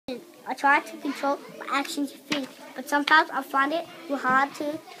I try to control my actions and feelings, but sometimes I find it too hard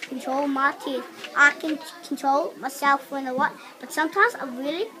to control my tears. I can control myself when I want, but sometimes I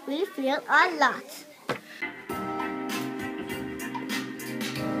really feel a lot.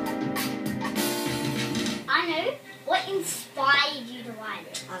 I know. What inspired you to write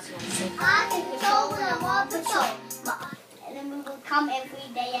it? I can control when I'm on patrol. And then we will come every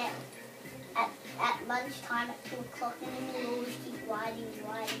day at lunchtime at 2 o'clock, and then we'll always keep writing.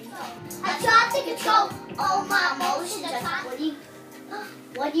 I try to control all my emotions.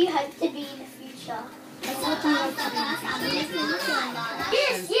 What do you hope to be in the future? What do you hope to be?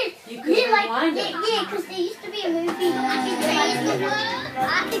 Yes. You could rewind it. Yeah, because there used to be a movie. I can change the world.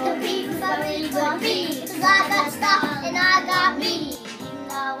 I can compete with a really good me. Because I got stuff and I got me. Even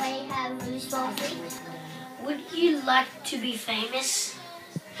though I have really strong feet. Would you like to be famous?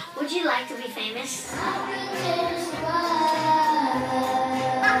 Would you like to be famous?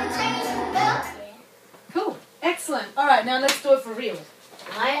 Cool. Excellent. All right, now let's do it for real.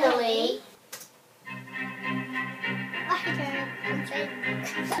 Finally.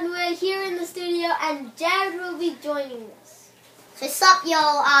 And we're here in the studio, and Jared will be joining us. So sup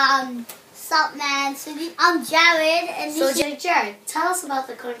yo, sup man. So I'm Jared, and So this is Jared, tell us about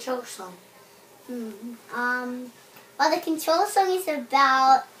the control song. well, the control song is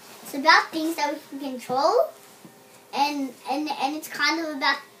about things that we can control, and it's kind of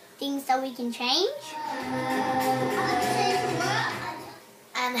about things that we can change.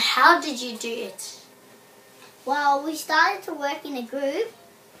 And how did you do it? Well, we started to work in a group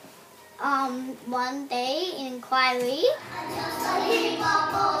one day in inquiry.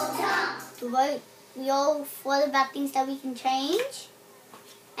 We all thought about things that we can change,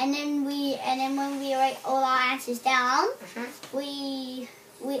 and then when we wrote all our answers down,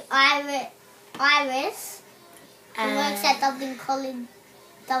 Iris, who works at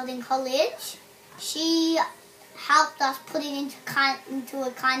Dublin College, she helped us put it into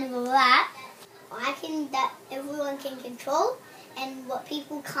a kind of a rap. I can that everyone can control, and what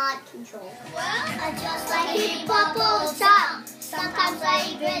people can't control. Well, I just like hip hop all the time. Sometimes I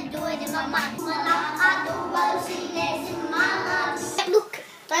even do it in my mind. I do what I'm seeing in my mind.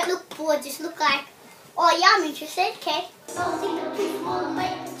 Don't look bored. Just look like, oh yeah, I'm interested. Okay. Don't think the people will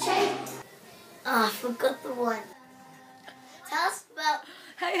make a change. Oh, I forgot the one. Tell us about.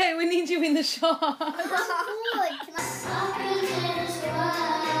 Hey, we need you in the shot. I'm bored.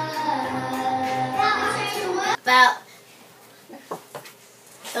 About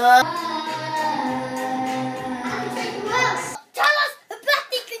Tell us about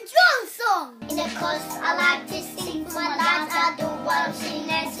the control song. In the chorus, I like to sing for my life. I do what I'm singing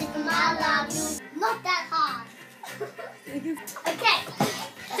and sing for my life. Not that hard. Okay.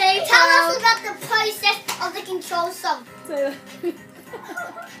 So tell us about the process of the control song. The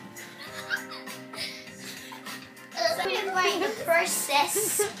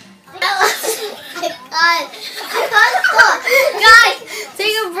process. I can't stop. Guys,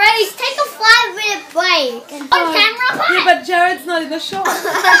 take a break. Take a 5-minute break. On camera. Yeah, but Jared's not in the shot.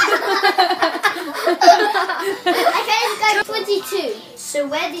 Okay, let's go 22. So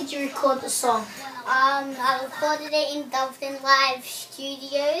where did you record the song? I recorded it in Dublin Live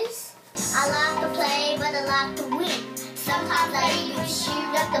Studios. I like to play, but I like to win. Sometimes I even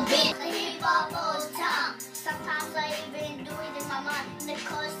shoot at the beat. I hip hop all the time. Sometimes I even do it in my mind.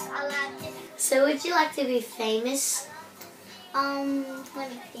 Because I like it. So would you like to be famous? Let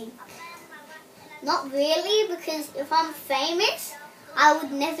me think. Not really, because if I'm famous, I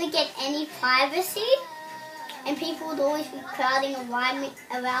would never get any privacy, and people would always be crowding around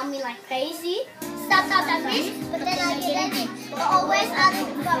me like crazy. Stop, but then I get it. But always I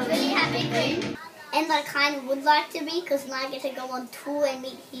got really happy group. And I kind of would like to be, because then I get to go on tour and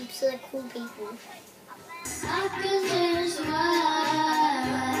meet heaps of cool people.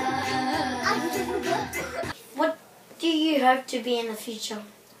 What do you hope to be in the future?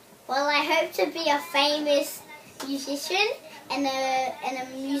 Well, I hope to be a famous musician and a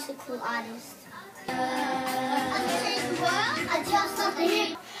musical artist.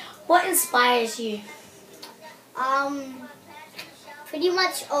 What inspires you? Pretty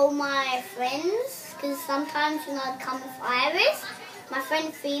much all my friends, because sometimes when I'd come with Iris, my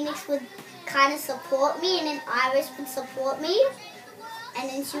friend Phoenix would kind of support me, and then Iris would support me, and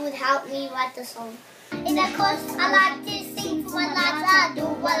then she would help me write the song. In the course, I like to sing for my life. I do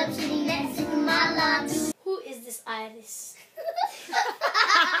what I'm sitting next to my life. Who is this Iris?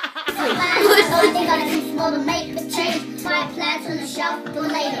 I think I can small to make a change. My plans on the shelf for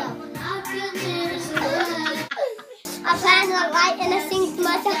later. I plan to write and I sing to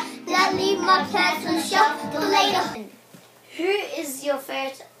myself. Then I leave my plans on the shelf for later. Who is your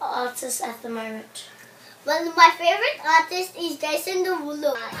favorite artist at the moment? Well, my favorite artist is Jason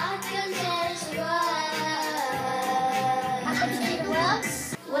Derulo.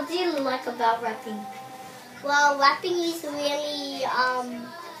 What do you like about rapping? Well, rapping is really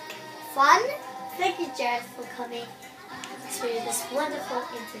fun. Thank you, Jared, for coming to this wonderful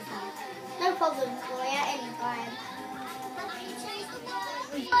interview. No problem, Gloria, anytime.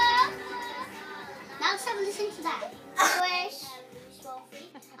 Now let's have a listen to that. Wish.